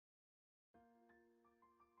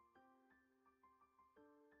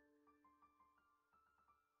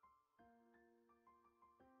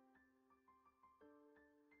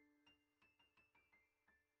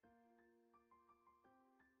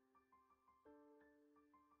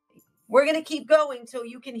We're going to keep going till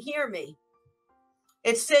you can hear me.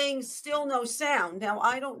 It's saying still no sound. Now,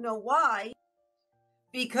 I don't know why,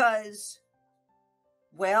 because,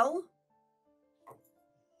 well,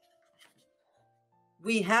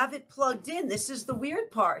 we have it plugged in. This is the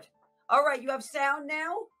weird part. All right, you have sound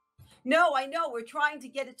now? No, I know. We're trying to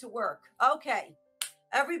get it to work. Okay.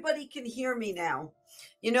 Everybody can hear me now.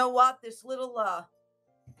 You know what? This little,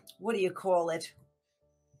 what do you call it?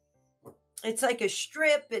 It's like a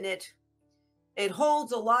strip, and it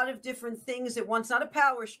holds a lot of different things at once. Not a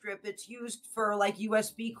power strip. It's used for like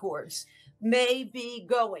USB cords. May be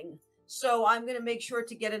going. So I'm going to make sure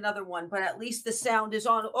to get another one, but at least the sound is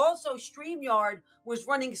on. Also, StreamYard was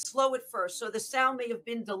running slow at first, so the sound may have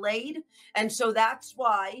been delayed. And so that's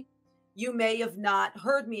why you may have not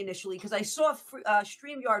heard me initially, because I saw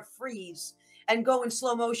StreamYard freeze and go in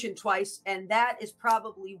slow motion twice. And that is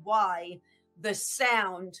probably why the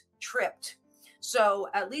sound tripped. So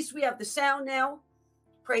at least we have the sound now.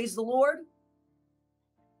 Praise the Lord.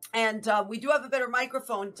 And we do have a better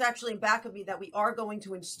microphone. It's actually in back of me that we are going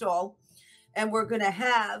to install. And we're going to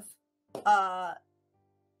have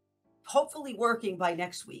hopefully working by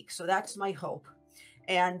next week. So that's my hope.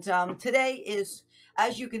 And today is,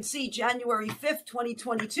 as you can see, January 5th,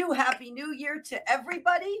 2022. Happy New Year to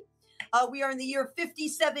everybody. We are in the year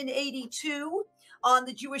 5782 on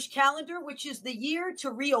the Jewish calendar, which is the year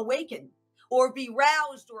to reawaken, or be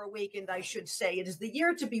roused or awakened, I should say. It is the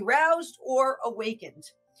year to be roused or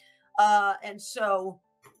awakened. And so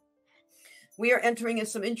we are entering in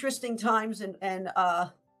some interesting times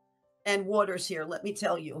and waters here, let me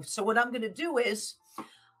tell you. So what I'm going to do is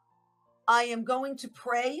I am going to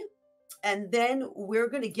pray, and then we're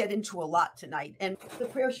going to get into a lot tonight. And the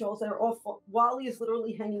prayer shawls that are off, Wally is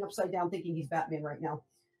literally hanging upside down thinking he's Batman right now.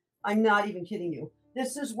 I'm not even kidding you.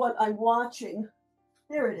 This is what I'm watching.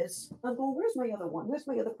 There it is. I'm going, where's my other one? Where's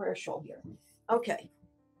my other prayer shawl here? Okay.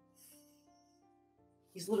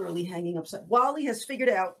 He's literally hanging upside. Wally has figured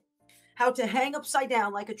out how to hang upside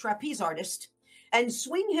down like a trapeze artist and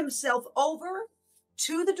swing himself over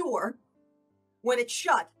to the door when it's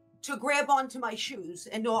shut to grab onto my shoes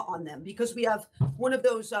and gnaw on them, because we have one of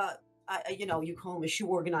those, you know, you call him a shoe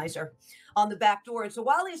organizer on the back door. And so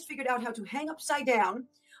Wally has figured out how to hang upside down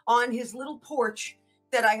on his little porch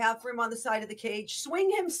that I have for him on the side of the cage,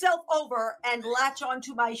 swing himself over and latch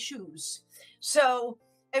onto my shoes. So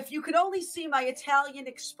if you could only see my Italian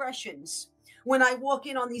expressions when I walk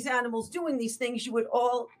in on these animals doing these things, you would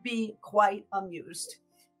all be quite amused.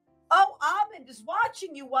 Oh, Amand is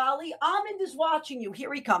watching you, Wally. Amand is watching you.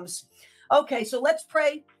 Here he comes. Okay, so let's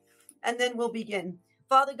pray, and then we'll begin.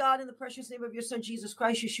 Father God, in the precious name of your Son, Jesus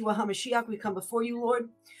Christ, Yeshua HaMashiach, we come before you, Lord.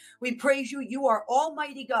 We praise you. You are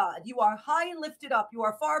Almighty God. You are high and lifted up. You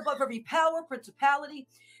are far above every power, principality,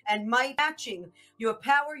 and might, matching your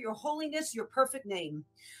power, your holiness, your perfect name.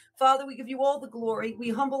 Father, we give you all the glory. We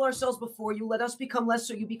humble ourselves before you. Let us become less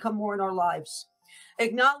so you become more in our lives.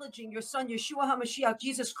 Acknowledging your Son, Yeshua HaMashiach,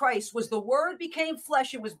 Jesus Christ, was the Word, became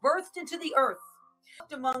flesh, and was birthed into the earth. He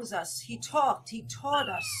walked amongst us. He talked. He taught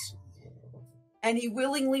us. And he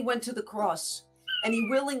willingly went to the cross. And he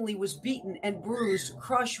willingly was beaten and bruised,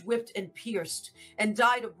 crushed, whipped, and pierced, and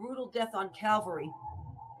died a brutal death on Calvary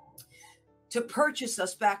to purchase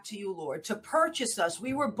us back to you, Lord, to purchase us.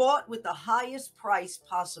 We were bought with the highest price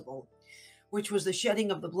possible, which was the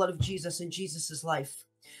shedding of the blood of Jesus in Jesus's life.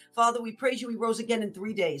 Father, we praise you. He rose again in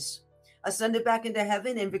 3 days, ascended back into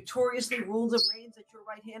heaven, and victoriously rules and reigns at your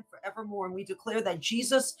right hand forevermore. And we declare that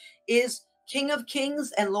Jesus is King of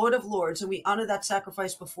kings and Lord of lords, and we honor that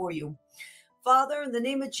sacrifice before you. Father, in the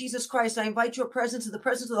name of Jesus Christ, I invite your presence and the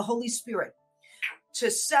presence of the Holy Spirit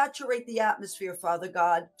to saturate the atmosphere, Father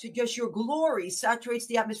God, to just your glory saturates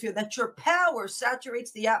the atmosphere, that your power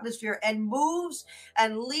saturates the atmosphere and moves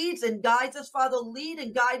and leads and guides us. Father, lead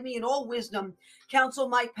and guide me in all wisdom, counsel,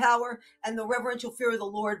 might, power, and the reverential fear of the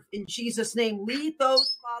Lord in Jesus' name. Lead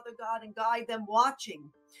those, Father God, and guide them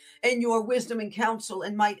watching in your wisdom and counsel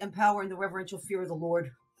and might and power and the reverential fear of the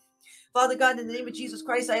Lord. Father God, in the name of Jesus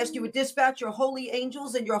Christ, I ask you to dispatch your holy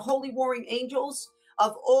angels and your holy warring angels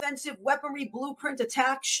of offensive weaponry, blueprint,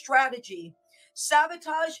 attack, strategy,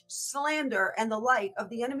 sabotage, slander, and the like of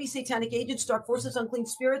the enemy, satanic agents, dark forces, unclean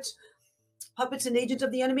spirits, puppets, and agents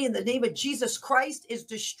of the enemy, in the name of Jesus Christ, is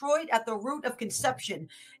destroyed at the root of conception,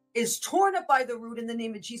 is torn up by the root in the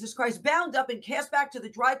name of Jesus Christ, bound up and cast back to the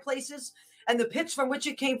dry places and the pits from which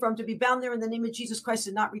it came from, to be bound there in the name of Jesus Christ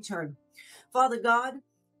and not return. Father God,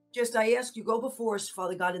 just I ask you, go before us,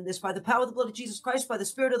 Father God, in this, by the power of the blood of Jesus Christ, by the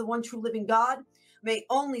Spirit of the one true living God. May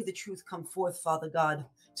only the truth come forth, Father God,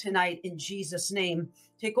 tonight in Jesus' name.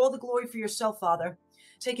 Take all the glory for yourself, Father.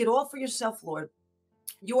 Take it all for yourself, Lord.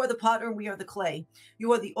 You are the potter and we are the clay.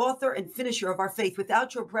 You are the author and finisher of our faith.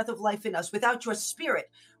 Without your breath of life in us, without your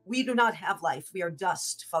spirit, we do not have life. We are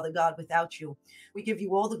dust, Father God, without you. We give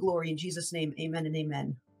you all the glory in Jesus' name. Amen and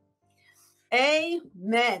amen.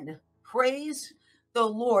 Amen. Praise the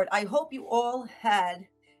Lord. I hope you all had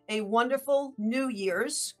a wonderful New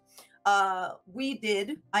Year's. We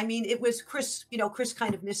did. I mean, it was Chris, Chris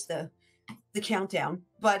kind of missed the countdown.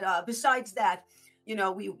 But besides that,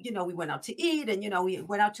 we went out to eat, and we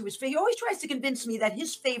went out to his. He always tries to convince me that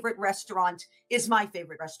his favorite restaurant is my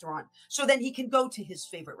favorite restaurant, so then he can go to his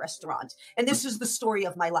favorite restaurant. And this is the story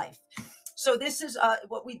of my life. So this is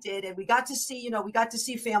what we did, and we got to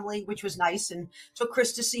see family, which was nice, and took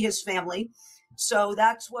Chris to see his family. So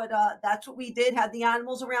that's what we did. Had the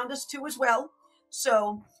animals around us too as well.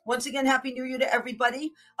 So once again, Happy New Year to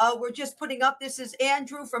everybody. We're just putting up, this is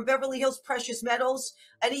Andrew from Beverly Hills Precious Metals.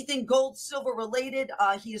 Anything gold, silver related,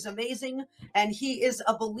 he is amazing. And he is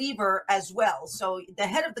a believer as well. So the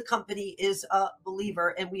head of the company is a believer,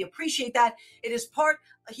 and we appreciate that.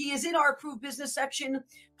 He is in our approved business section,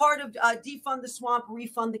 part of Defund the Swamp,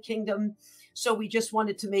 Refund the Kingdom. So we just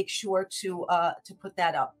wanted to make sure to put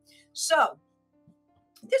that up. So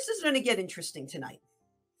this is going to get interesting tonight.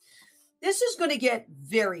 This is going to get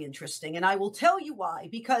very interesting, and I will tell you why.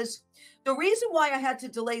 Because the reason why I had to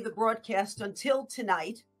delay the broadcast until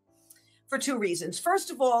tonight, for two reasons.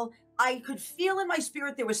 First of all, I could feel in my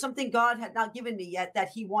spirit there was something God had not given me yet that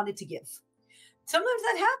he wanted to give. Sometimes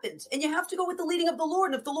that happens, and you have to go with the leading of the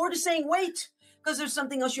Lord. And if the Lord is saying wait, because there's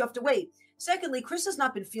something else you have to wait. Secondly, Chris has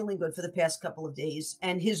not been feeling good for the past couple of days,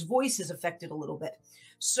 and his voice is affected a little bit.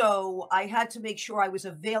 So I had to make sure I was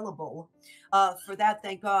available for that.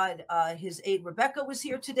 Thank God his aide Rebecca was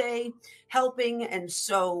here today helping. And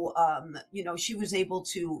so, she was able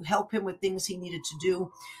to help him with things he needed to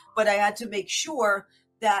do. But I had to make sure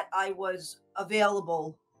that I was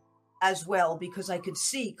available as well, because I could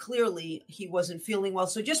see clearly he wasn't feeling well.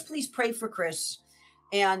 So just please pray for Chris.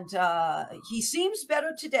 And he seems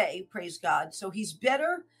better today, praise God. So he's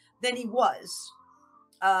better than he was.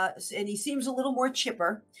 And he seems a little more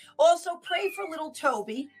chipper. Also, pray for little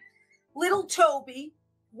Toby. Little Toby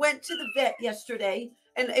went to the vet yesterday.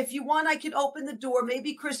 And if you want, I can open the door.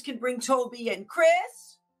 Maybe Chris can bring Toby in.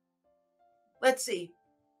 Chris? Let's see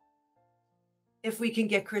if we can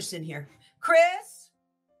get Chris in here. Chris?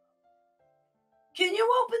 Can you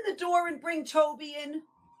open the door and bring Toby in?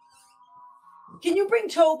 Can you bring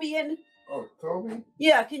Toby in? Oh, Toby?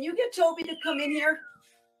 Yeah, can you get Toby to come in here?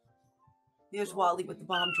 There's Wally with the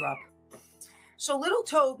bomb drop. So little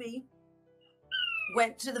Toby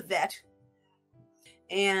went to the vet,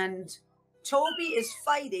 and Toby is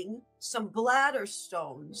fighting some bladder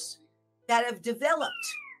stones that have developed.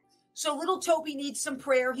 So little Toby needs some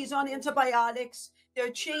prayer. He's on antibiotics.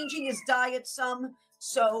 They're changing his diet some.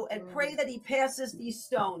 So, and pray that he passes these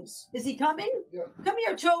stones. Is he coming? Yeah. Come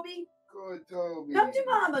here, Toby. Good, Toby. Come to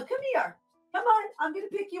Mama. Come here. Come on. I'm going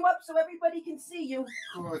to pick you up so everybody can see you.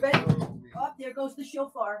 Good, Ready? Toby. Oh, there goes the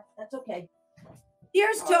shofar. That's okay.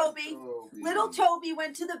 Here's Toby. Little Toby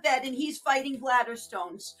went to the vet, and he's fighting bladder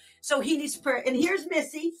stones. So he needs prayer. And here's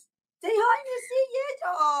Missy. Say hi, Missy. Yes.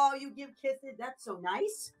 Oh, you give kisses. That's so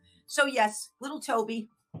nice. So yes, little Toby,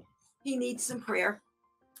 he needs some prayer.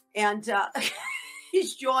 And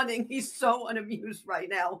he's yawning. He's so unamused right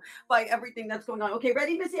now by everything that's going on. Okay,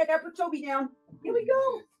 ready, Missy? I got to put Toby down. Here we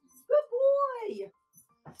go. Good boy.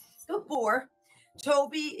 Good boy.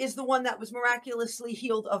 Toby is the one that was miraculously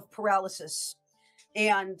healed of paralysis.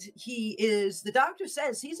 And the doctor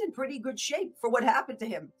says he's in pretty good shape for what happened to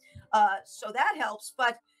him. So that helps,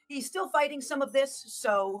 but he's still fighting some of this.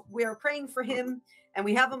 So we're praying for him, and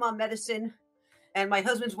we have him on medicine. And my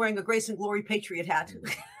husband's wearing a Grace and Glory Patriot hat.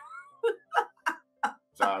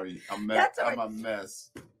 Sorry, I'm a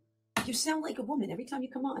mess. You sound like a woman every time you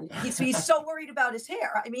come on. He's so worried about his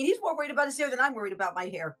hair. I mean, he's more worried about his hair than I'm worried about my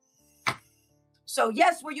hair. So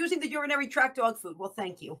yes, we're using the urinary tract dog food. Well,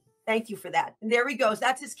 thank you. Thank you for that. And there he goes.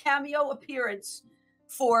 That's his cameo appearance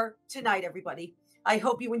for tonight, everybody. I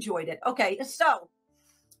hope you enjoyed it. Okay, so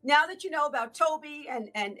now that you know about Toby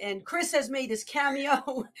and Chris has made his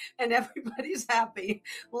cameo and everybody's happy,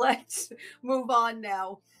 let's move on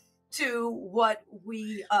now to what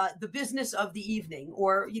the business of the evening,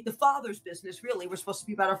 or the Father's business, really. We're supposed to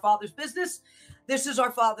be about our Father's business. This is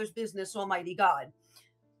our Father's business, Almighty God.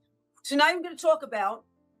 Tonight I'm going to talk about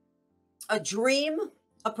a dream,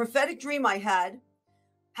 a prophetic dream I had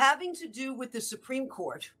having to do with the Supreme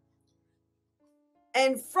Court.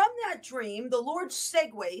 And from that dream, the Lord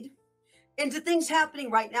segued into things happening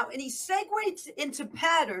right now. And he segued into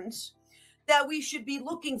patterns that we should be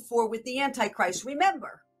looking for with the Antichrist.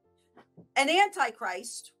 Remember, An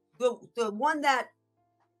Antichrist, the one that,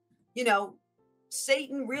 you know,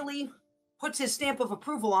 Satan really puts his stamp of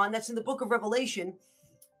approval on, that's in the book of Revelation,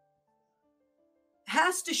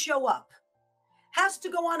 has to show up, has to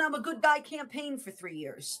go on I'm a good guy campaign for 3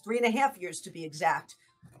 years, 3.5 years to be exact,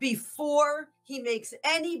 before he makes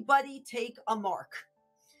anybody take a mark.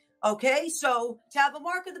 Okay, so to have a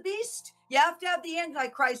mark of the beast, you have to have the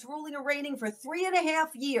Antichrist ruling and reigning for 3.5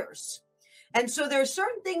 years. And so there are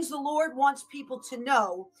certain things the Lord wants people to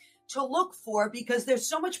know, to look for, because there's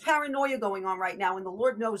so much paranoia going on right now, and the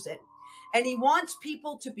Lord knows it. And he wants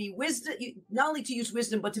people to be wisdom, not only to use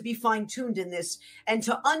wisdom, but to be fine-tuned in this and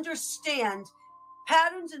to understand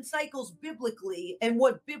patterns and cycles biblically and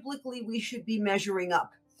what biblically we should be measuring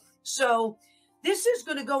up. So this is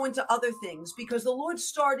going to go into other things, because the Lord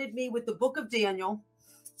started me with the book of Daniel,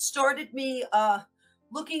 started me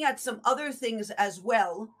looking at some other things as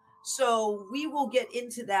well. So we will get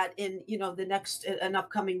into that in, the next and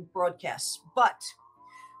upcoming broadcasts. But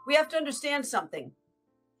we have to understand something.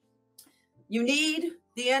 You need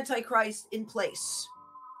the Antichrist in place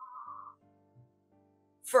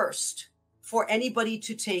first for anybody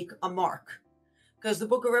to take a mark. Because the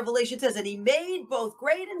book of Revelation says that he made both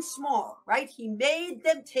great and small, right? He made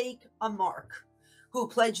them take a mark who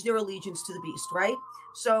pledged their allegiance to the beast, right?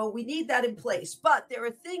 So we need that in place. But there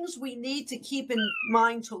are things we need to keep in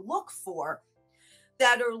mind to look for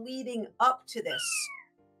that are leading up to this,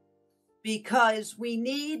 because we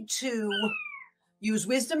need to use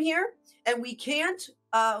wisdom here, and we can't,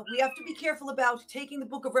 we have to be careful about taking the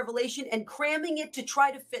book of Revelation and cramming it to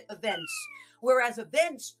try to fit events, whereas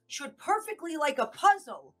events should perfectly, like a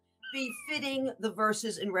puzzle, be fitting the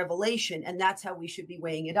verses in Revelation, and that's how we should be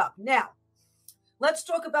weighing it up. Now, let's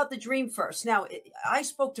talk about the dream first. Now, I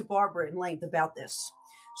spoke to Barbara in length about this.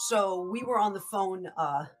 So we were on the phone,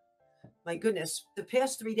 my goodness, the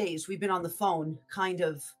past 3 days we've been on the phone kind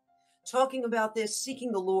of talking about this,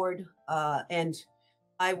 seeking the Lord, and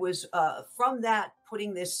I was, from that,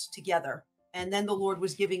 putting this together. And then the Lord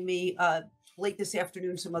was giving me, late this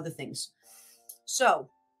afternoon, some other things. So,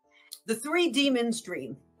 the 3 demons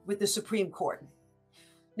dream with the Supreme Court.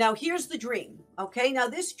 Now, here's the dream, okay? Now,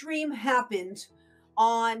 this dream happened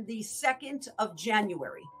on the 2nd of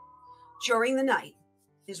January. During the night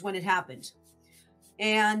is when it happened.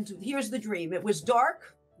 And here's the dream. It was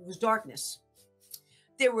dark. It was darkness.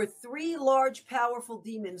 There were 3 large, powerful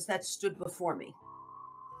demons that stood before me.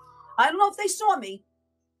 I don't know if they saw me,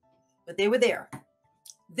 but they were there.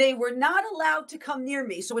 They were not allowed to come near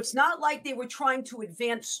me. So it's not like they were trying to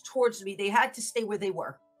advance towards me. They had to stay where they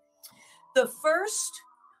were. The first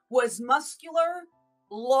was muscular,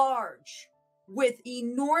 large, with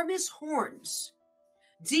enormous horns,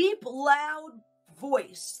 deep, loud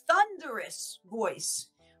voice, thunderous voice,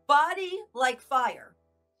 body like fire,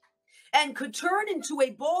 and could turn into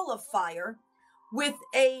a ball of fire with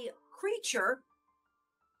a creature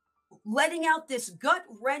letting out this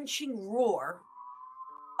gut-wrenching roar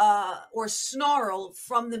or snarl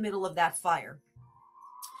from the middle of that fire.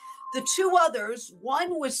 The 2 others,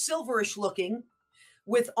 one was silverish looking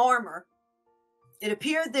with armor. It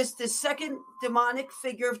appeared this second demonic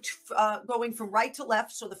figure going from right to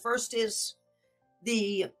left. So the first is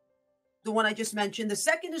the one I just mentioned. The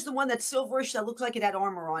second is the one that's silverish that looked like it had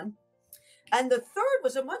armor on. And the third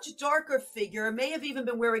was a much darker figure, may have even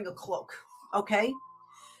been wearing a cloak. Okay.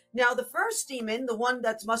 Now, the first demon, the one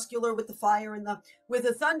that's muscular with the fire and with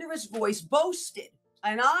a thunderous voice, boasted,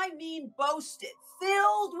 and I mean boasted,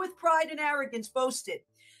 filled with pride and arrogance, boasted,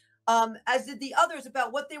 as did the others,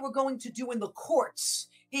 about what they were going to do in the courts.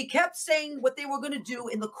 He kept saying what they were going to do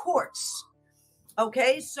in the courts.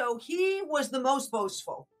 Okay, so he was the most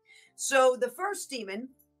boastful. So the first demon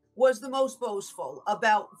was the most boastful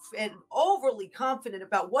about and overly confident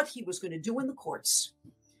about what he was going to do in the courts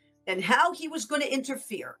and how he was going to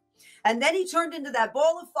interfere. And then he turned into that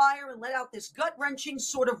ball of fire and let out this gut-wrenching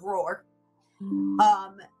sort of roar,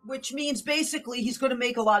 which means basically he's going to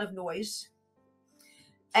make a lot of noise.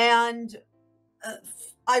 And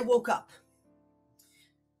I woke up.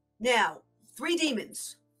 Now, 3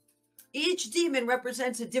 demons. Each demon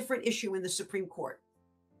represents a different issue in the Supreme Court.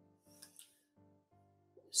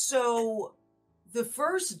 So the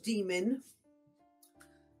first demon,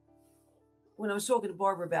 when I was talking to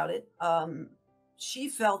Barbara about it, she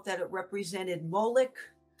felt that it represented Moloch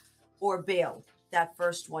or Baal. That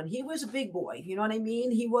first one, he was a big boy. You know what I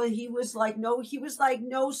mean? He was like no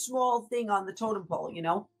small thing on the totem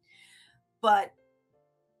pole. But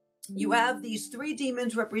you have these 3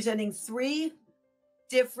 demons representing 3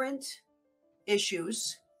 different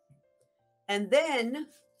issues, and then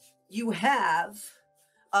you have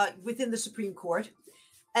within the Supreme Court.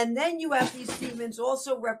 And then you have these demons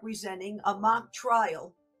also representing a mock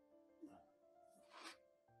trial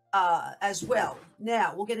as well.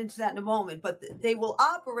 Now, we'll get into that in a moment, but they will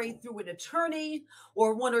operate through an attorney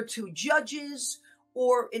or one or two judges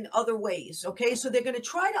or in other ways, okay? So they're going to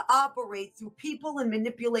try to operate through people and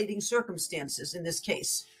manipulating circumstances in this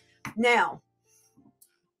case. Now,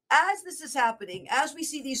 as this is happening, as we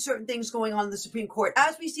see these certain things going on in the Supreme Court,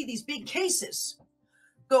 as we see these big cases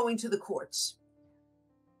going to the courts,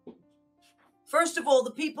 first of all,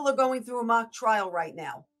 the people are going through a mock trial right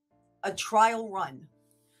now, a trial run,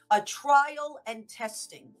 a trial and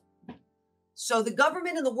testing. So the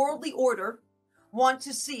government and the worldly order want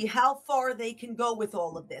to see how far they can go with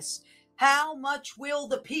all of this. How much will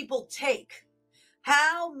the people take?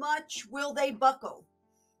 How much will they buckle?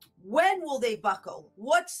 When will they buckle?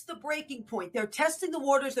 What's the breaking point? They're testing the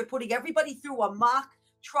waters. They're putting everybody through a mock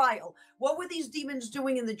trial. What were these demons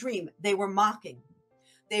doing in the dream? They were mocking.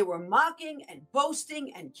 They were mocking and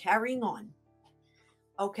boasting and carrying on.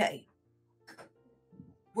 Okay.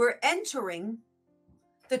 We're entering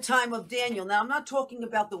the time of Daniel. Now, I'm not talking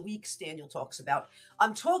about the weeks Daniel talks about.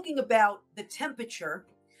 I'm talking about the temperature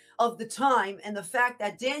of the time and the fact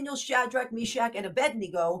that Daniel, Shadrach, Meshach, and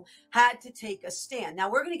Abednego had to take a stand. Now,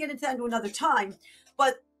 we're going to get into that another time,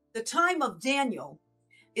 but the time of Daniel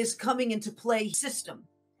is coming into play system.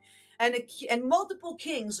 And multiple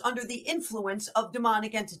kings under the influence of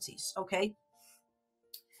demonic entities, okay?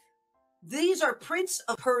 These are Prince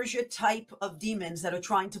of Persia type of demons that are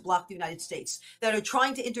trying to block the United States, that are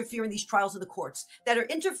trying to interfere in these trials in the courts, that are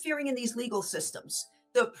interfering in these legal systems.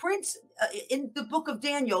 The prince, in the book of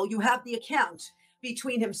Daniel, you have the account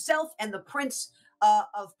between himself and the prince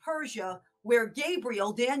of Persia, where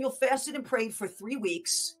Daniel fasted and prayed for 3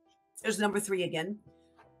 weeks. There's number 3 again.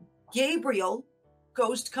 Gabriel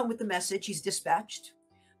goes to come with the message. He's dispatched.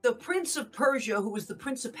 The prince of Persia, who was the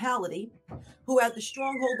principality, who had the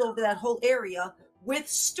stronghold over that whole area,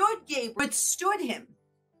 withstood Gabriel, withstood him,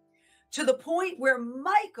 to the point where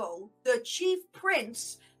Michael, the chief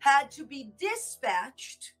prince, had to be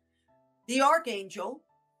dispatched, the archangel,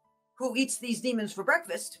 who eats these demons for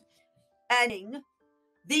breakfast, and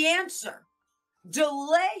the answer,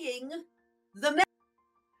 delaying the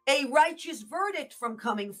a righteous verdict from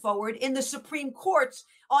coming forward in the Supreme Courts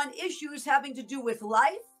on issues having to do with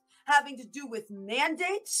life, having to do with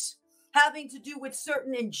mandates, having to do with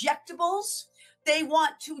certain injectables. They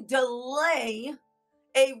want to delay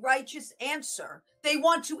a righteous answer. They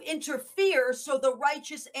want to interfere so the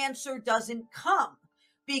righteous answer doesn't come,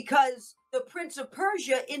 because the Prince of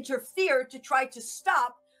Persia interfered to try to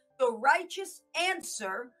stop the righteous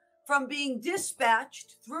answer from being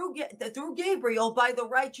dispatched through Gabriel by the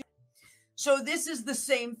righteous. So this is the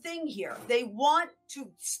same thing here. They want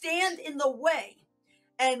to stand in the way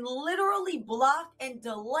and literally block and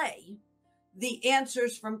delay the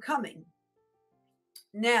answers from coming.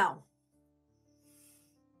 Now,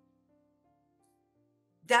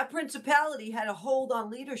 that principality had a hold on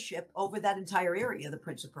leadership over that entire area, the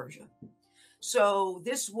Prince of Persia. So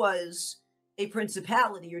this was a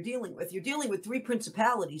principality you're dealing with. You're dealing with 3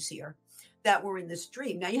 principalities here that were in this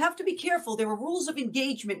dream. Now, you have to be careful. There are rules of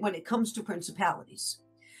engagement when it comes to principalities.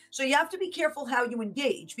 So you have to be careful how you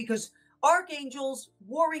engage, because archangels,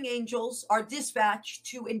 warring angels, are dispatched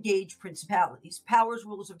to engage principalities, powers,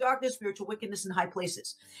 rulers of darkness, spiritual wickedness in high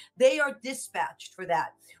places. They are dispatched for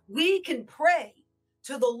that. We can pray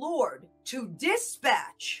to the Lord to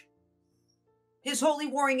dispatch his holy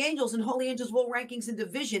warring angels and holy angels of all rankings and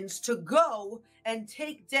divisions to go and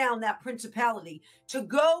take down that principality, to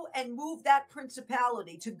go and move that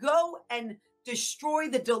principality, to go and destroy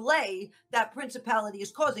the delay that principality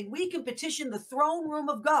is causing. We can petition the throne room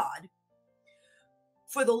of God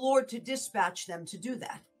for the Lord to dispatch them to do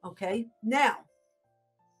that. Okay. Now,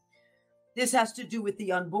 this has to do with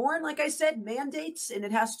the unborn, like I said, mandates, and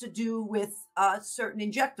it has to do with certain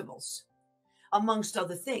injectables, amongst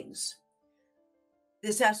other things.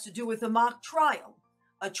 This has to do with a mock trial,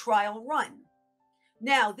 a trial run.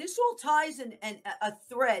 Now, this all ties in a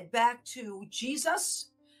thread back to Jesus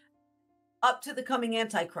up to the coming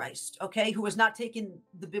Antichrist, okay, who has not taken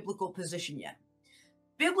the biblical position yet.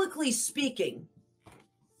 Biblically speaking,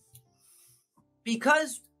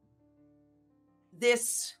 because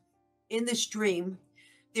in this dream,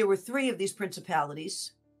 there were 3 of these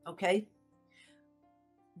principalities, okay?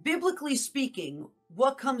 Biblically speaking,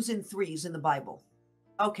 what comes in 3s in the Bible?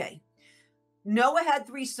 Okay. Noah had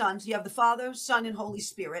 3 sons. You have the Father, Son, and Holy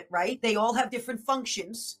Spirit, right? They all have different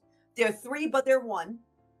functions. They're 3, but they're 1.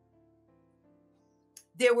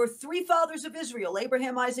 There were three fathers of Israel,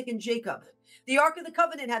 Abraham, Isaac, and Jacob. The Ark of the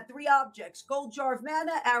Covenant had three objects: gold jar of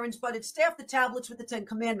manna, Aaron's budded staff, the tablets with the 10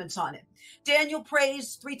 commandments on it. Daniel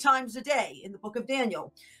prays 3 times a day in the book of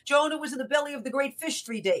Daniel. Jonah was in the belly of the great fish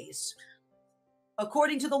 3 days.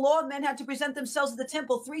 According to the law, men had to present themselves at the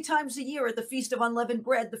temple 3 times a year at the Feast of Unleavened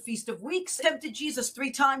Bread, the Feast of Weeks. Tempted Jesus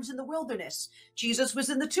 3 times in the wilderness. Jesus was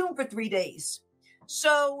in the tomb for 3 days.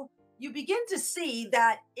 So you begin to see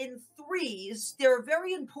that in threes, there are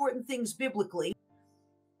very important things biblically,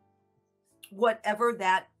 whatever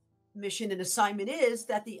that mission and assignment is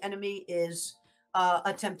that the enemy is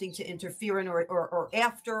attempting to interfere in or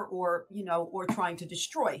after, or, or trying to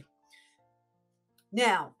destroy.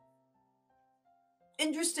 Now,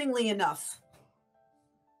 interestingly enough,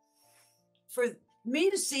 for me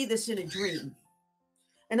to see this in a dream,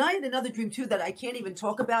 and I had another dream too that I can't even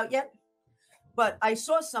talk about yet, but I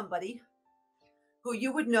saw somebody who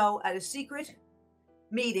you would know at a secret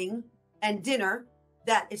meeting and dinner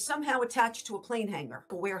that is somehow attached to a plane hangar,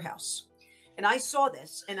 a warehouse. And I saw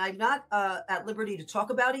this, and I'm not at liberty to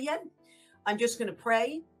talk about it yet. I'm just going to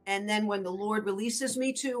pray, and then when the Lord releases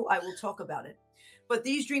me to, I will talk about it. But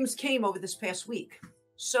these dreams came over this past week.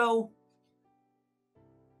 So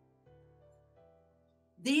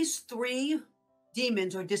these 3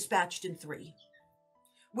 demons are dispatched in 3,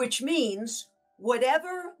 which means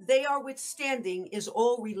whatever they are withstanding is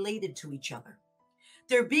all related to each other.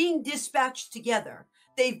 They're being dispatched together.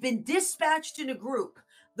 They've been dispatched in a group.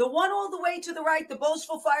 The one all the way to the right, the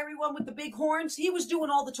boastful, fiery one with the big horns, he was doing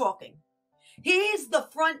all the talking. He's the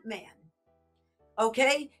front man.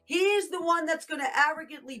 Okay? He's the one that's going to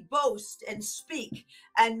arrogantly boast and speak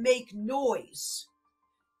and make noise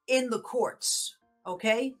in the courts.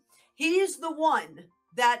 Okay? He's the one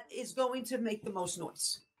that is going to make the most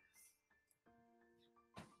noise.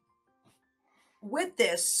 With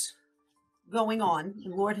this going on,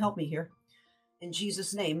 and Lord help me here, in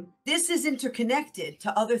Jesus' name, this is interconnected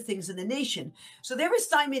to other things in the nation. So their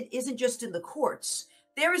assignment isn't just in the courts.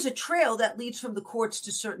 There is a trail that leads from the courts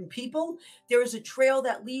to certain people. There is a trail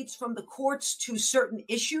that leads from the courts to certain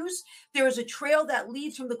issues. There is a trail that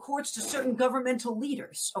leads from the courts to certain governmental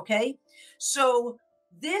leaders, okay? So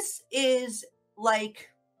this is like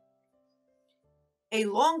a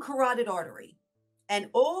long carotid artery. And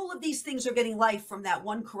all of these things are getting life from that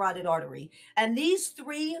one carotid artery. And these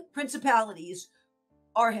 3 principalities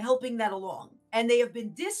are helping that along. And they have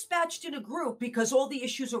been dispatched in a group because all the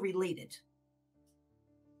issues are related.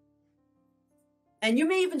 And you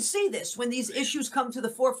may even see this when these issues come to the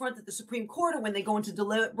forefront at the Supreme Court, or when they go into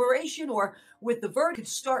deliberation, or with the verdict,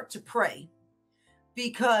 start to pray.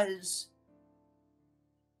 Because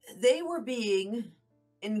they were being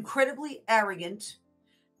incredibly arrogant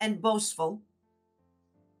and boastful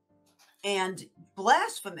and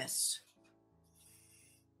blasphemous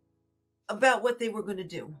about what they were going to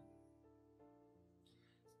do.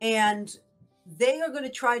 And they are going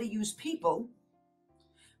to try to use people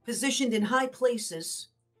positioned in high places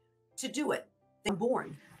to do it. The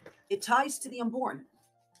unborn. It ties to the unborn.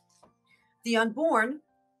 The unborn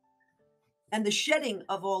and the shedding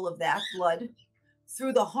of all of that blood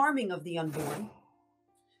through the harming of the unborn,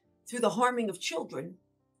 through the harming of children,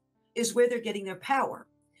 is where they're getting their power.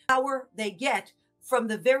 Power they get from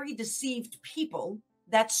the very deceived people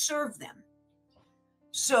that serve them.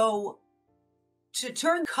 So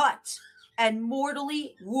to cut and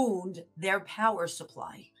mortally wound their power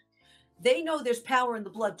supply. They know there's power in the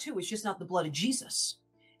blood too. It's just not the blood of Jesus.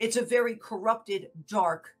 It's a very corrupted,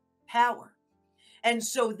 dark power. And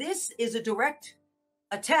so this is a direct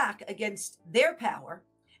attack against their power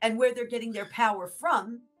and where they're getting their power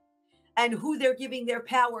from and who they're giving their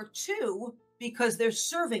power to, because they're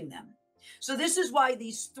serving them. So this is why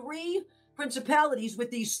these 3 principalities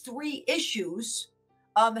with these 3 issues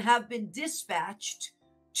have been dispatched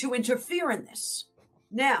to interfere in this.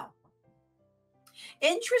 Now,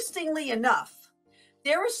 interestingly enough,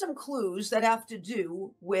 there are some clues that have to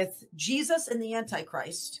do with Jesus and the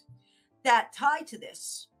Antichrist that tie to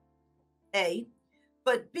this, A,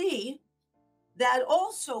 but B, that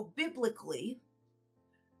also biblically,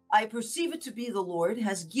 I perceive it to be the Lord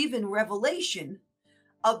has given revelation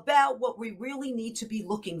about what we really need to be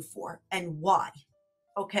looking for and why,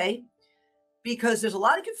 okay? Because there's a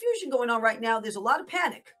lot of confusion going on right now. There's a lot of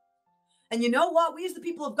panic. And you know what? We as the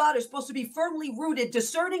people of God are supposed to be firmly rooted,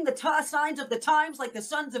 discerning the signs of the times like the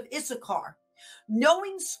sons of Issachar,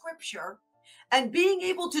 knowing Scripture and being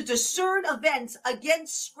able to discern events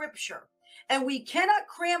against Scripture. And we cannot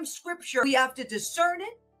cram Scripture. We have to discern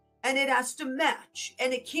it. And it has to match,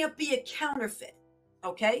 and it can't be a counterfeit,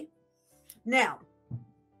 okay? Now,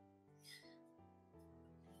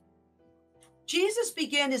 Jesus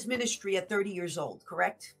began his ministry at 30 years old,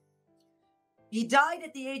 correct? He died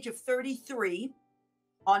at the age of 33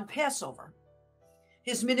 on Passover.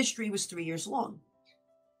 His ministry was 3 years long.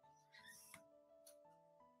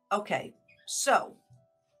 Okay, so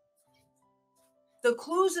the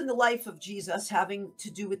clues in the life of Jesus having to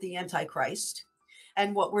do with the Antichrist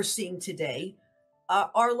and what we're seeing today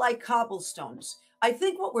are like cobblestones. I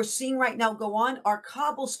think what we're seeing right now go on are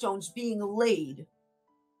cobblestones being laid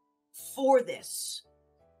for this,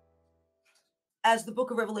 as the book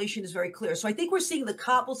of Revelation is very clear. So I think we're seeing the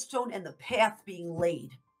cobblestone and the path being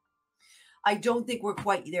laid. I don't think we're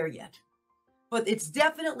quite there yet, but it's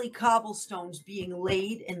definitely cobblestones being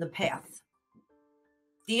laid in the path.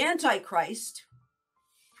 The Antichrist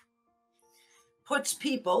puts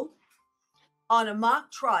people on a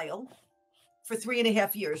mock trial for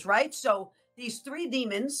 3.5 years, right? So these three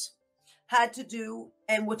demons had to do,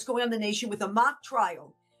 and what's going on in the nation with a mock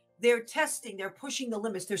trial. They're testing, they're pushing the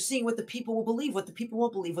limits. They're seeing what the people will believe, what the people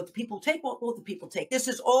won't believe, what the people take, what will the people take. This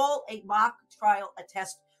is all a mock trial, a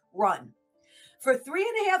test run. For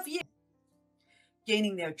 3.5 years,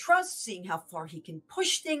 gaining their trust, seeing how far he can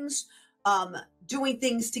push things, doing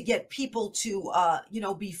things to get people to,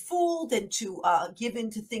 be fooled and to give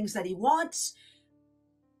in to things that he wants.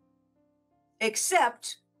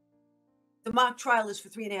 Except the mock trial is for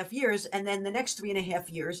 3.5 years, and then the next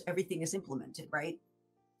 3.5 years, everything is implemented, right?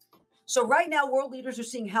 So right now, world leaders are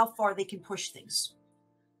seeing how far they can push things.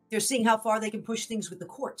 They're seeing how far they can push things with the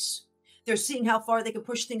courts. They're seeing how far they can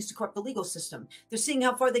push things to corrupt the legal system. They're seeing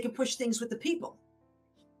how far they can push things with the people.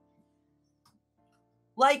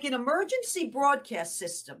 Like an emergency broadcast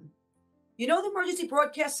system. You know the emergency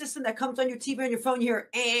broadcast system that comes on your TV and your phone, you hear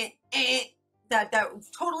that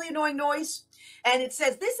totally annoying noise? And it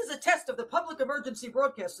says, this is a test of the public emergency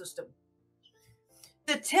broadcast system.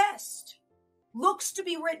 The test looks to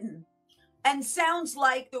be written and sounds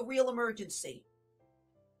like the real emergency.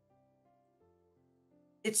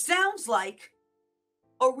 It sounds like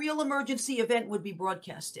a real emergency event would be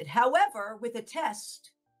broadcasted. However, with a test,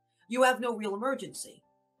 you have no real emergency.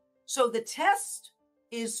 So the test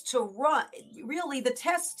is to run, really the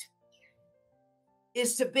test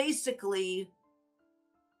is to basically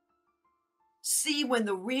see when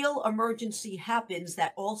the real emergency happens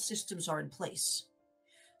that all systems are in place.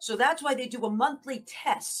 So that's why they do a monthly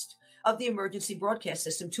test of the emergency broadcast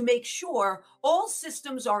system to make sure all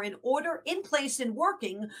systems are in order, in place, and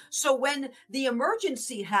working. So when the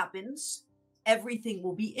emergency happens, everything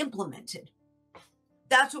will be implemented.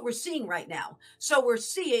 That's what we're seeing right now. So we're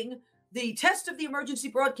seeing the test of the emergency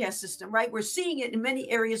broadcast system, right? We're seeing it in many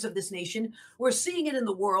areas of this nation. We're seeing it in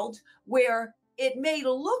the world where it may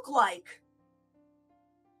look like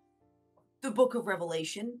the book of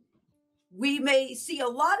Revelation. We may see a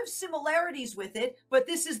lot of similarities with it, but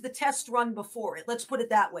this is the test run before it. Let's put it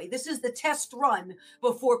that way. This is the test run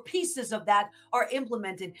before pieces of that are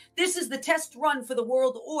implemented. This is the test run for the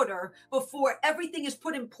world order before everything is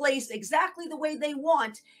put in place exactly the way they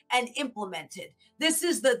want and implemented. This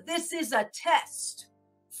is a test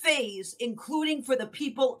phase, including for the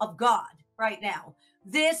people of God right now.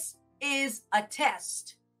 This is a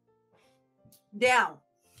test. Now,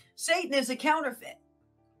 Satan is a counterfeit.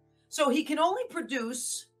 So he can only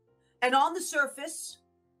produce an on the surface,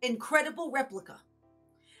 incredible replica.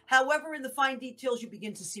 However, in the fine details, you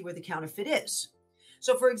begin to see where the counterfeit is.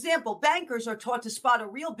 So for example, bankers are taught to spot a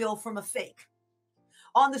real bill from a fake.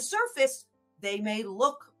 On the surface, they may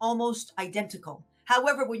look almost identical.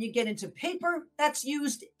 However, when you get into paper that's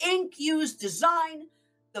used, ink used, design,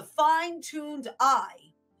 the fine-tuned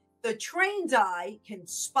eye, the trained eye can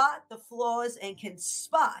spot the flaws and can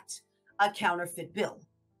spot a counterfeit bill.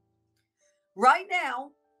 Right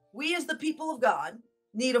now, we as the people of God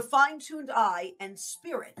need a fine-tuned eye and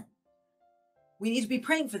spirit. We need to be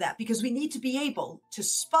praying for that because we need to be able to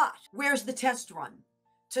spot where's the test run,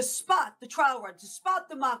 to spot the trial run, to spot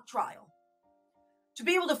the mock trial, to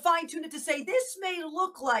be able to fine-tune it to say, this may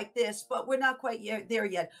look like this, but we're not quite there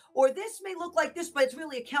yet. Or this may look like this, but it's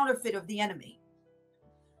really a counterfeit of the enemy.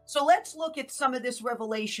 So let's look at some of this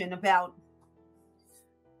revelation about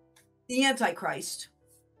the Antichrist.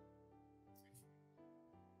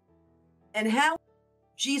 And how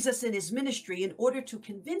Jesus in his ministry, in order to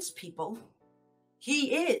convince people,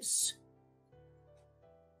 he is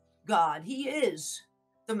God. He is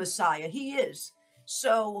the Messiah. He is.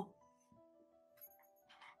 So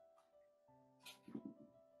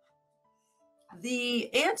the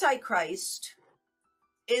Antichrist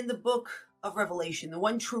in the book of Revelation, the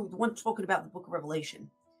one spoken about in the book of Revelation,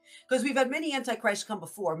 because we've had many Antichrists come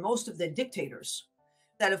before. Most of the dictators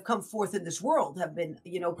that have come forth in this world have been,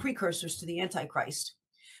 precursors to the Antichrist.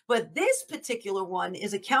 But this particular one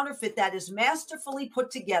is a counterfeit that is masterfully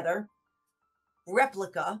put together,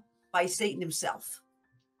 replica by Satan himself.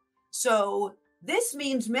 So this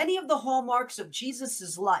means many of the hallmarks of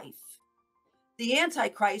Jesus's life, the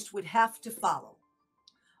Antichrist would have to follow.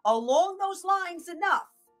 Along those lines, enough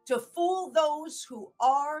to fool those who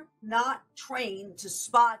are not trained to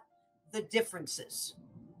spot the differences.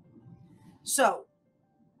 So,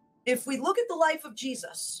 if we look at the life of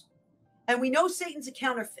Jesus, and we know Satan's a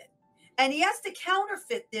counterfeit, and he has to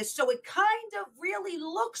counterfeit this so it kind of really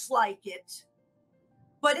looks like it,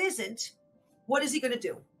 but isn't, what is he going to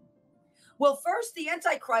do? Well, first, the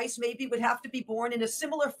Antichrist maybe would have to be born in a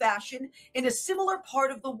similar fashion, in a similar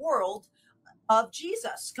part of the world of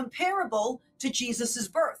Jesus, comparable to Jesus's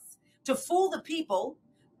birth, to fool the people.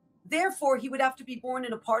 Therefore, he would have to be born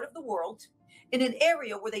in a part of the world, in an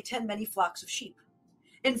area where they tend many flocks of sheep.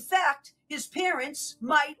 In fact, his parents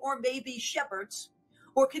might or may be shepherds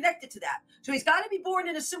or connected to that. So he's got to be born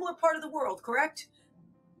in a similar part of the world, correct?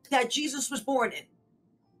 That Jesus was born in.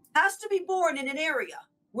 Has to be born in an area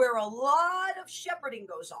where a lot of shepherding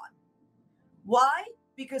goes on. Why?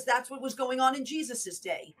 Because that's what was going on in Jesus's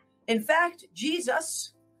day. In fact,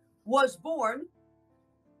 Jesus was born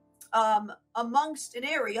amongst an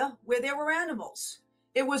area where there were animals.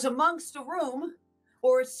 It was amongst a room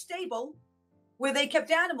or a stable where they kept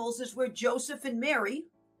animals, is where Joseph and Mary.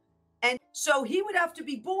 And so he would have to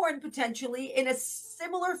be born potentially in a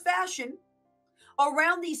similar fashion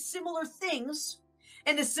around these similar things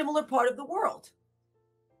in a similar part of the world.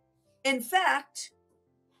 In fact,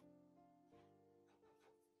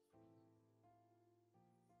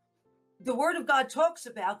 the Word of God talks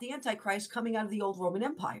about the Antichrist coming out of the old Roman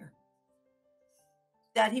Empire,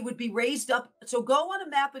 that he would be raised up. So go on a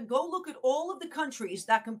map and go look at all of the countries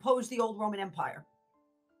that compose the old Roman Empire.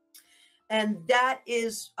 And that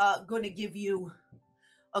is going to give you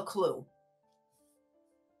a clue.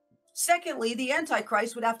 Secondly, the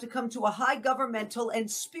Antichrist would have to come to a high governmental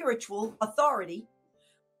and spiritual authority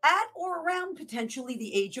at or around potentially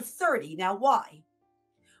the age of 30. Now, why?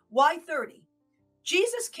 Why 30?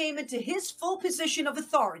 Jesus came into his full position of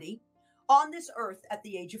authority on this earth at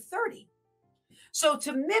the age of 30. So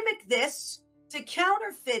to mimic this, to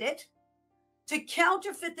counterfeit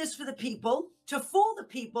this for the people, to fool the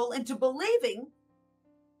people into believing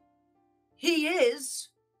he is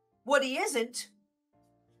what he isn't,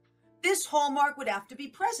 this hallmark would have to be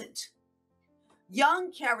present.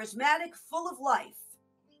 Young, charismatic, full of life.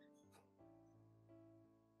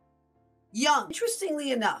 Young.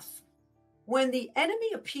 Interestingly enough, when the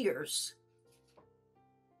enemy appears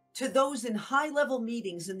to those in high-level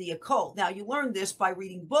meetings in the occult, now you learn this by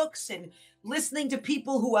reading books and listening to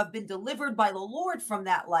people who have been delivered by the Lord from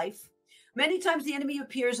that life. Many times the enemy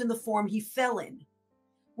appears in the form he fell in.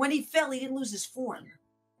 When he fell, he didn't lose his form.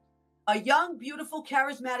 A young, beautiful,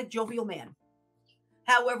 charismatic, jovial man.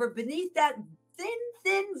 However, beneath that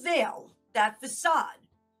thin veil, that facade,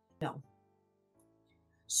 no.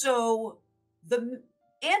 So the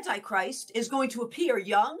Antichrist is going to appear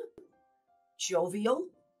young, jovial,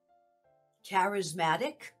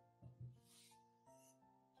 charismatic,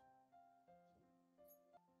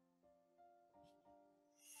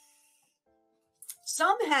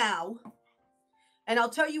 somehow, and I'll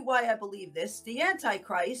tell you why I believe this, the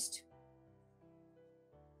Antichrist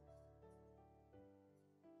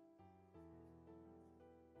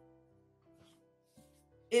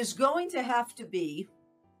is going to have to be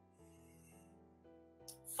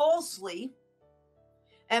falsely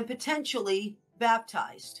and potentially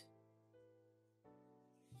baptized.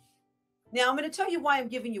 Now, I'm going to tell you why I'm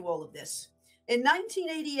giving you all of this. In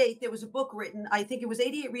 1988, there was a book written, I think it was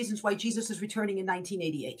 88 Reasons Why Jesus is Returning in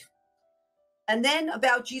 1988. And then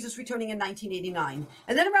about Jesus returning in 1989.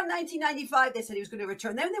 And then around 1995, they said he was going to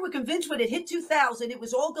return. Then they were convinced when it hit 2000, it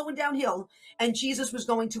was all going downhill and Jesus was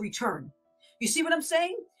going to return. You see what I'm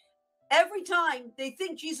saying? Every time they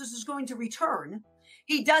think Jesus is going to return,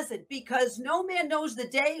 he doesn't, because no man knows the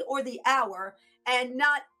day or the hour, and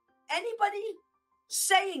not anybody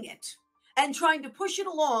saying it and trying to push it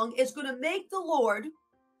along is going to make the Lord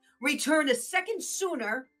return a second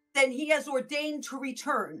sooner than he has ordained to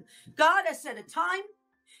return. God has set a time,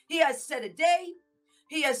 he has set a day,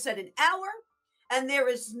 he has set an hour, and there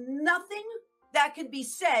is nothing that can be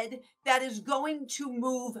said that is going to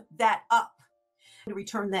move that up to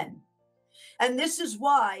return then. And this is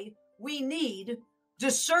why we need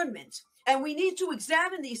discernment, and we need to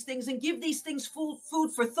examine these things and give these things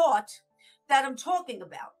food for thought that I'm talking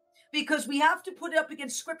about, because we have to put it up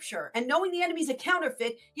against scripture. And knowing the enemy's a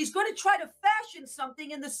counterfeit, he's going to try to fashion something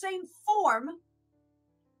in the same form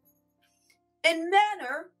and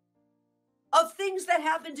manner of things that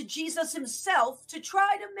happened to Jesus himself to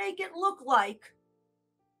try to make it look like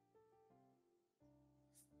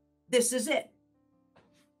this is it.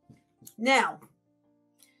 Now,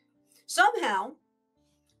 somehow,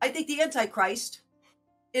 I think the Antichrist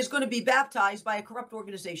is going to be baptized by a corrupt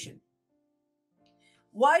organization.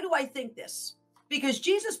 Why do I think this? Because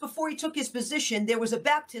Jesus, before he took his position, there was a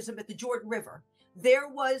baptism at the Jordan River. There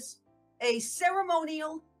was a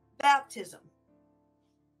ceremonial baptism.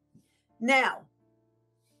 Now,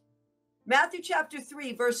 Matthew chapter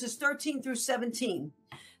 3, verses 13 through 17.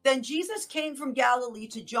 Then Jesus came from Galilee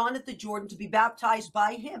to John at the Jordan to be baptized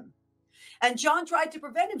by him. And John tried to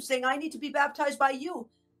prevent him, saying, I need to be baptized by you.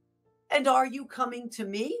 And are you coming to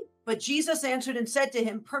me? But Jesus answered and said to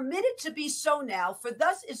him, permit it to be so now, for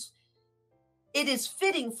thus it is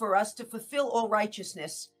fitting for us to fulfill all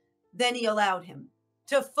righteousness. Then he allowed him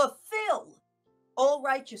to fulfill all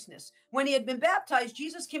righteousness. When he had been baptized,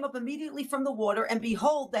 Jesus came up immediately from the water, and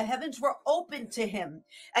behold, the heavens were opened to him.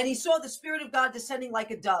 And he saw the Spirit of God descending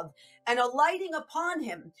like a dove and alighting upon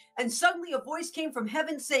him. And suddenly a voice came from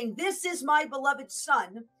heaven saying, this is my beloved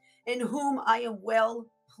Son, in whom I am well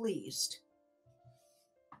pleased.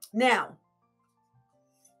 Now,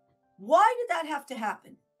 why did that have to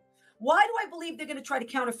happen? Why do I believe they're going to try to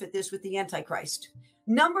counterfeit this with the Antichrist?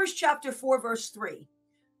 Numbers chapter 4, verse 3.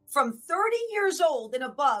 From 30 years old and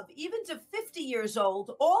above, even to 50 years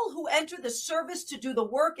old, all who enter the service to do the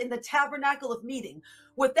work in the tabernacle of meeting.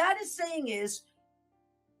 What that is saying is,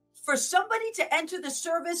 for somebody to enter the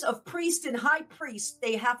service of priest and high priest,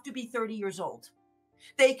 they have to be 30 years old.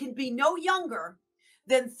 They can be no younger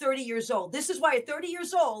than 30 years old. This is why at 30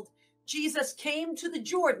 years old, Jesus came to the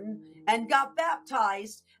Jordan and got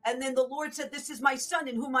baptized. And then the Lord said, this is my Son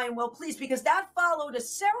in whom I am well pleased, because that followed a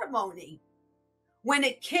ceremony when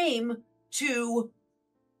it came to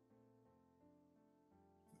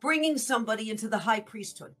bringing somebody into the high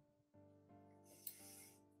priesthood.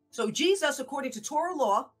 So Jesus, according to Torah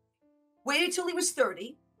law, waited till he was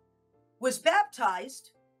 30, was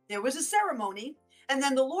baptized. There was a ceremony. And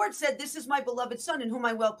then the Lord said, this is my beloved Son in whom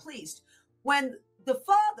I'm well pleased. When the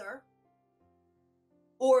Father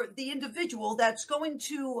or the individual that's going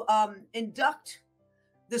to induct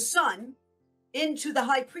the Son into the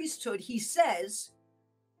high priesthood, he says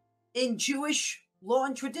in Jewish law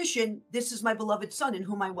and tradition, this is my beloved Son in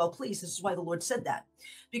whom I'm well pleased. This is why the Lord said that,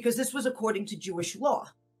 because this was according to Jewish law.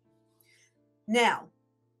 Now,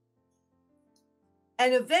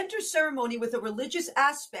 an event or ceremony with a religious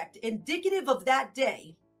aspect indicative of that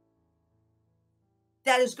day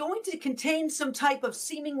that is going to contain some type of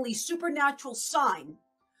seemingly supernatural sign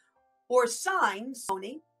or signs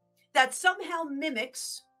that somehow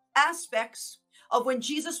mimics aspects of when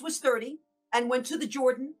Jesus was 30 and went to the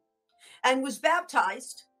Jordan and was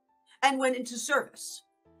baptized and went into service.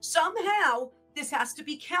 Somehow this has to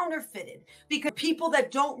be counterfeited, because people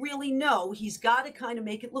that don't really know, he's got to kind of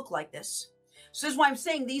make it look like this. So this is why I'm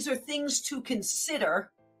saying these are things to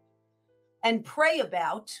consider and pray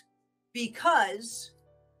about, because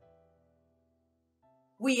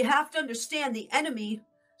we have to understand the enemy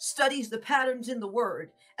studies the patterns in the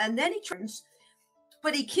word, and then he turns,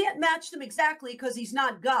 but he can't match them exactly because he's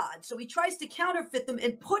not God. So he tries to counterfeit them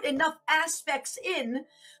and put enough aspects in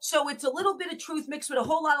so it's a little bit of truth mixed with a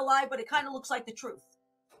whole lot of lie, but it kind of looks like the truth.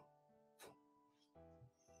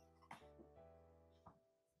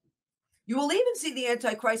 You will even see the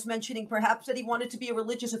Antichrist mentioning perhaps that he wanted to be a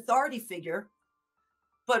religious authority figure,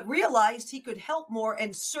 but realized he could help more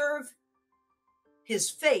and serve his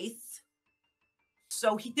faith.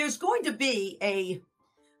 So there's going to be a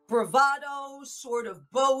bravado sort of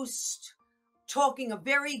boast, talking a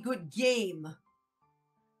very good game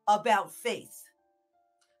about faith,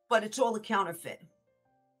 but it's all a counterfeit.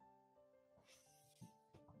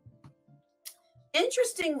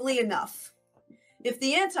 Interestingly enough, if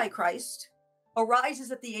the Antichrist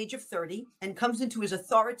arises at the age of 30 and comes into his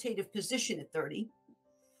authoritative position at 30,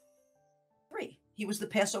 he was the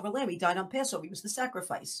Passover lamb. He died on Passover. He was the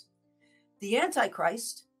sacrifice. The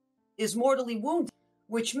Antichrist is mortally wounded,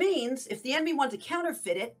 which means if the enemy wanted to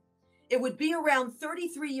counterfeit it, it would be around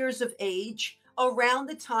 33 years of age, around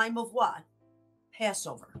the time of what?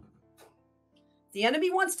 Passover. The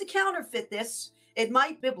enemy wants to counterfeit this. It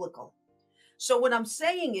might be biblical. So what I'm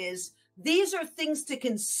saying is, these are things to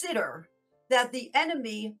consider that the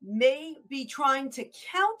enemy may be trying to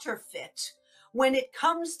counterfeit when it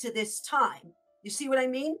comes to this time. You see what I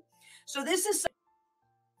mean? So this is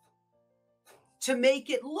to make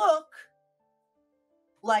it look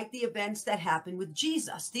like the events that happened with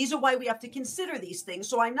Jesus. These are why we have to consider these things.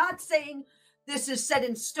 So I'm not saying this is set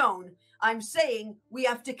in stone. I'm saying we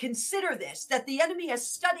have to consider this, that the enemy has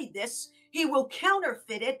studied this. He will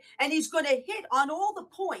counterfeit it, and he's going to hit on all the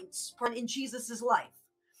points in Jesus's life.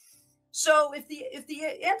 So if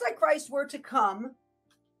the Antichrist were to come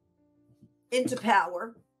into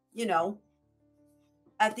power, you know,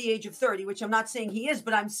 at the age of 30, which I'm not saying he is,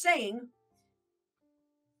 but I'm saying,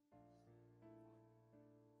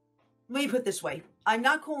 let me put it this way. I'm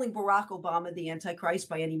not calling Barack Obama the Antichrist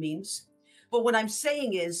by any means. But what I'm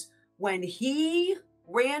saying is, when he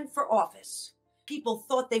ran for office, people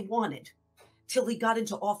thought they wanted till he got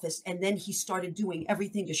into office, and then he started doing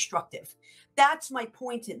everything destructive. That's my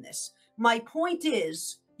point in this. My point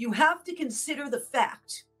is, you have to consider the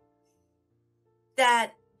fact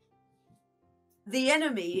that the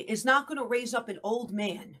enemy is not going to raise up an old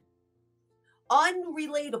man,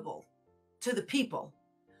 unrelatable to the people,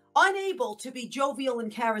 unable to be jovial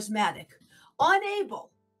and charismatic, unable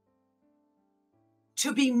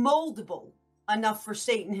to be moldable enough for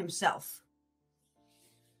Satan himself.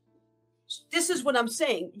 This is what I'm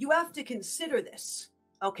saying. You have to consider this,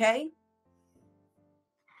 okay?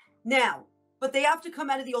 Now, but they have to come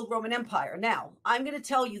out of the old Roman Empire. Now, I'm going to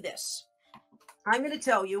tell you this. I'm going to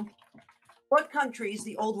tell you what countries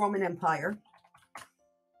the old Roman Empire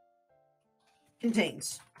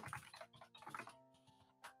contains.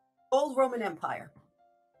 Old Roman Empire.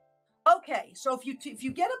 Okay, so if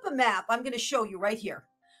you get up a map, I'm going to show you right here.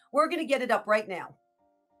 We're going to get it up right now.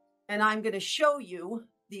 And I'm going to show you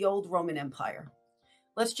the old Roman Empire.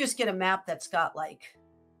 Let's just get a map that's got like,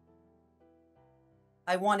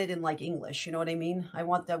 I want it in like English, you know what I mean? I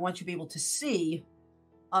want you to be able to see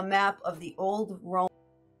a map of the old Rome.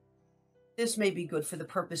 This may be good for the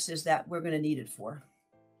purposes that we're going to need it for.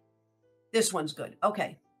 This one's good.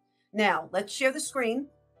 Okay. Now, let's share the screen.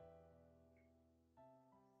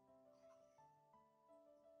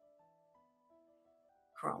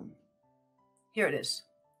 Chrome. Here it is.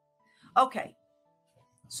 Okay.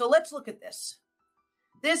 So let's look at this.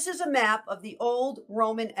 This is a map of the old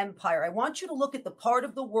Roman Empire. I want you to look at the part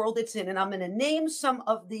of the world it's in, and I'm going to name some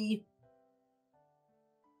of the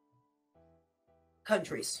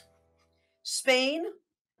countries. Spain,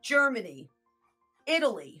 Germany,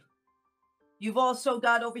 Italy. You've also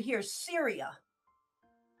got over here Syria,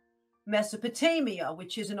 Mesopotamia,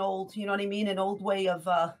 which is an old, you know what I mean, an old way of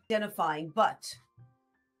identifying. But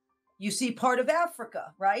you see part of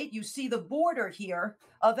Africa, right? You see the border here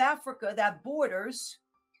of Africa that borders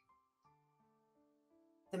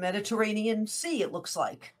the Mediterranean Sea, it looks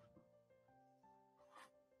like.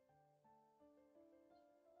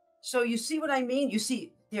 So you see what I mean? You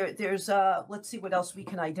see there's let's see what else we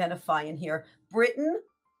can identify in here. Britain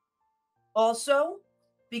also,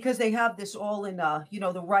 because they have this all in you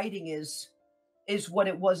know, the writing is what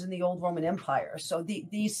it was in the old Roman Empire. So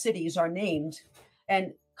these cities are named,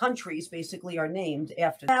 and countries basically are named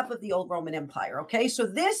after the map of the old Roman Empire. Okay, so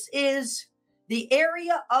this is the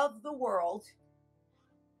area of the world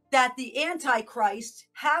that the Antichrist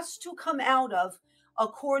has to come out of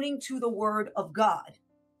according to the word of God.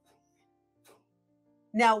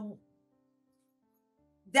 Now,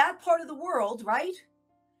 that part of the world, right,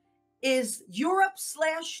 is Europe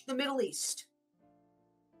 / the Middle East.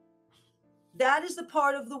 That is the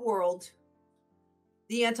part of the world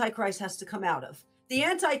the Antichrist has to come out of. The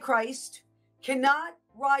Antichrist cannot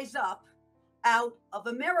rise up out of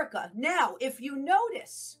America. Now, if you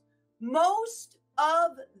notice, most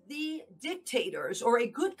of the dictators, or a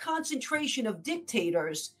good concentration of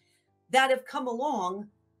dictators that have come along,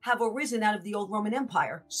 have arisen out of the old Roman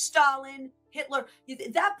Empire. Stalin, Hitler,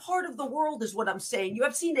 that part of the world is what I'm saying. You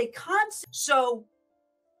have seen a constant. So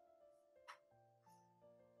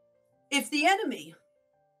if the enemy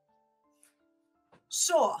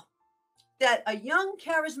saw that a young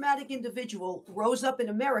charismatic individual rose up in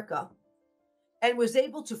America and was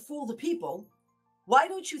able to fool the people, why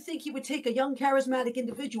don't you think he would take a young charismatic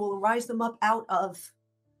individual and rise them up out of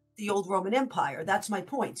the old Roman Empire? That's my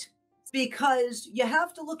point. Because you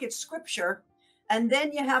have to look at scripture, and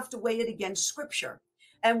then you have to weigh it against scripture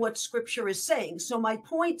and what scripture is saying. So my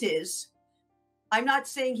point is, I'm not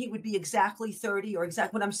saying he would be exactly 30 or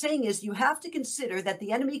exact. What I'm saying is you have to consider that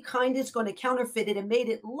the enemy kind is going to counterfeit it and made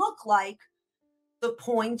it look like the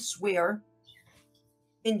points where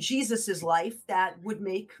in Jesus's life that would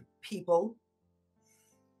make people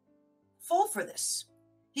fall for this.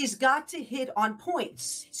 He's got to hit on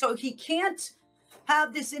points. So he can't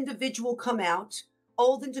have this individual come out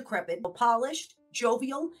old and decrepit, polished,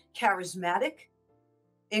 jovial, charismatic,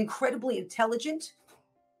 incredibly intelligent.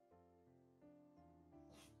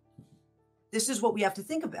 This is what we have to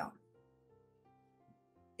think about,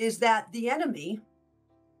 is that the enemy,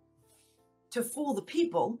 to fool the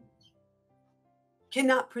people,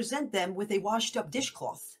 cannot present them with a washed up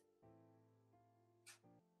dishcloth.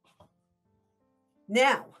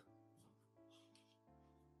 Now,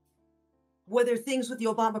 were there things with the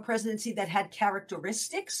Obama presidency that had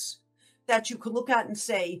characteristics that you could look at and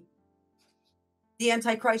say, the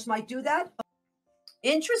Antichrist might do that?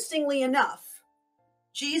 Interestingly enough,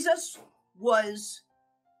 Jesus was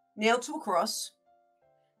nailed to a cross.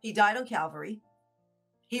 He died on Calvary.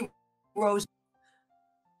 He rose.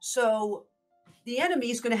 So the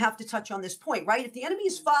enemy is going to have to touch on this point, right? If the enemy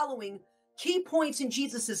is following key points in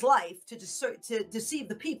Jesus's life to deceive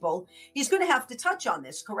the people, he's going to have to touch on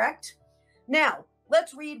this, correct? Now,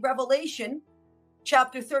 let's read Revelation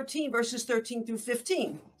chapter 13, verses 13 through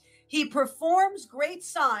 15. He performs great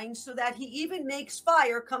signs so that he even makes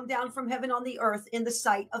fire come down from heaven on the earth in the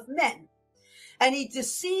sight of men. And he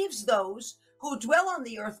deceives those who dwell on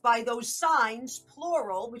the earth by those signs,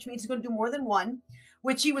 plural, which means he's going to do more than one,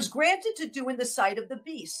 which he was granted to do in the sight of the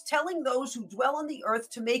beast, telling those who dwell on the earth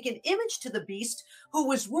to make an image to the beast who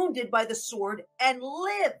was wounded by the sword and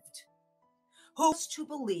lived. Who's to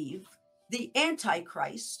believe the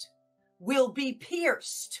Antichrist will be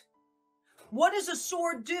pierced? What does a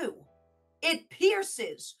sword do? It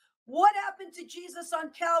pierces. What happened to Jesus on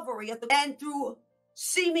Calvary and through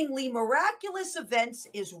seemingly miraculous events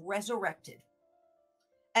is resurrected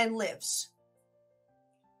and lives?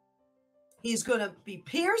 He's going to be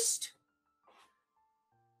pierced.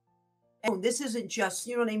 And this isn't just,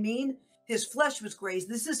 you know what I mean? His flesh was grazed.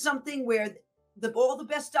 This is something where all the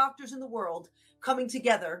best doctors in the world coming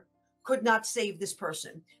together could not save this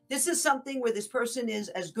person. This is something where this person is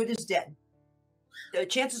as good as dead. The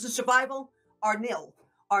chances of survival are nil,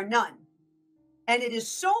 are none. And it is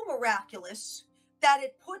so miraculous that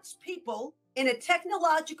it puts people in a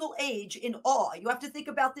technological age in awe. You have to think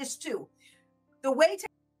about this too. The way to,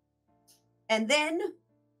 and then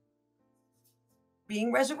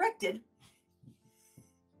being resurrected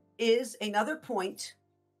is another point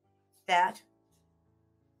that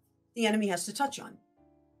the enemy has to touch on.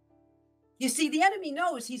 You see, the enemy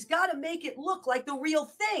knows he's got to make it look like the real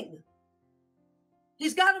thing.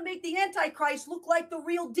 He's got to make the Antichrist look like the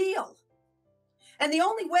real deal. And the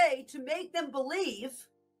only way to make them believe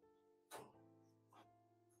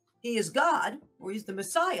he is God or he's the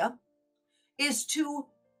Messiah is to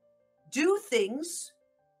do things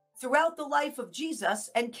throughout the life of Jesus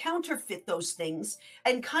and counterfeit those things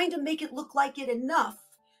and kind of make it look like it enough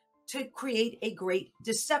to create a great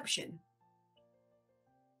deception.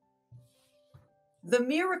 The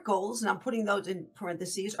miracles, and I'm putting those in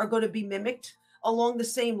parentheses, are going to be mimicked along the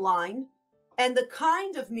same line, and the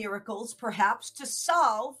kind of miracles perhaps to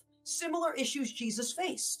solve similar issues Jesus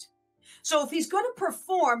faced. So if he's going to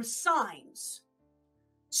perform signs,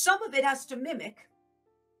 some of it has to mimic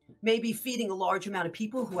maybe feeding a large amount of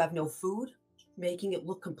people who have no food, making it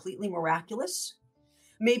look completely miraculous,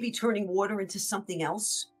 maybe turning water into something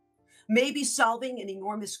else, maybe solving an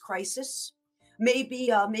enormous crisis,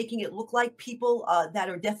 maybe making it look like people that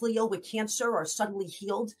are deathly ill with cancer are suddenly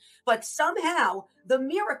healed. But somehow the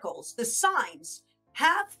miracles, the signs,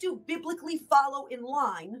 have to biblically follow in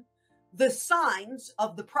line the signs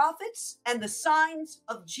of the prophets and the signs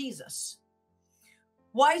of Jesus.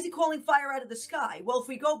 Why is he calling fire out of the sky? Well, if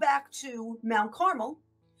we go back to Mount Carmel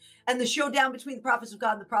and the showdown between the prophets of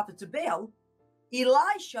God and the prophets of Baal,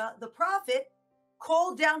 Elisha, the prophet,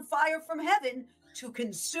 called down fire from heaven to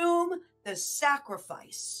consume the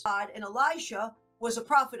sacrifice. God, and Elisha was a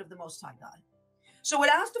prophet of the Most High God. So it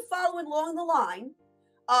has to follow along the line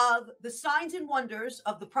of the signs and wonders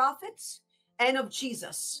of the prophets and of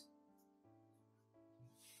Jesus.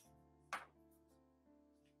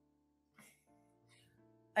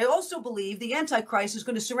 I also believe the Antichrist is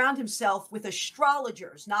going to surround himself with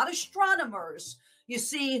astrologers, not astronomers. You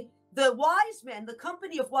see, the wise men, the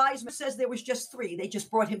company of wise men says there was just three. They just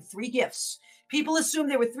brought him 3 gifts. People assume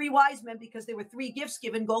there were 3 wise men because there were 3 gifts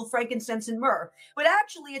given, gold, frankincense, and myrrh. But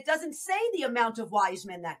actually, it doesn't say the amount of wise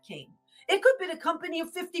men that came. It could have been a company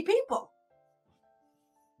of 50 people.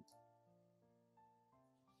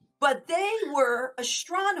 But they were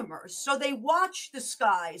astronomers, so they watched the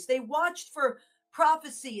skies. They watched for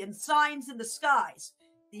prophecy and signs in the skies.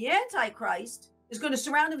 The Antichrist is going to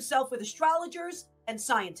surround himself with astrologers and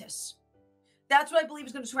scientists. That's what I believe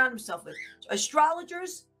he's going to surround himself with.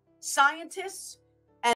 Astrologers, scientists,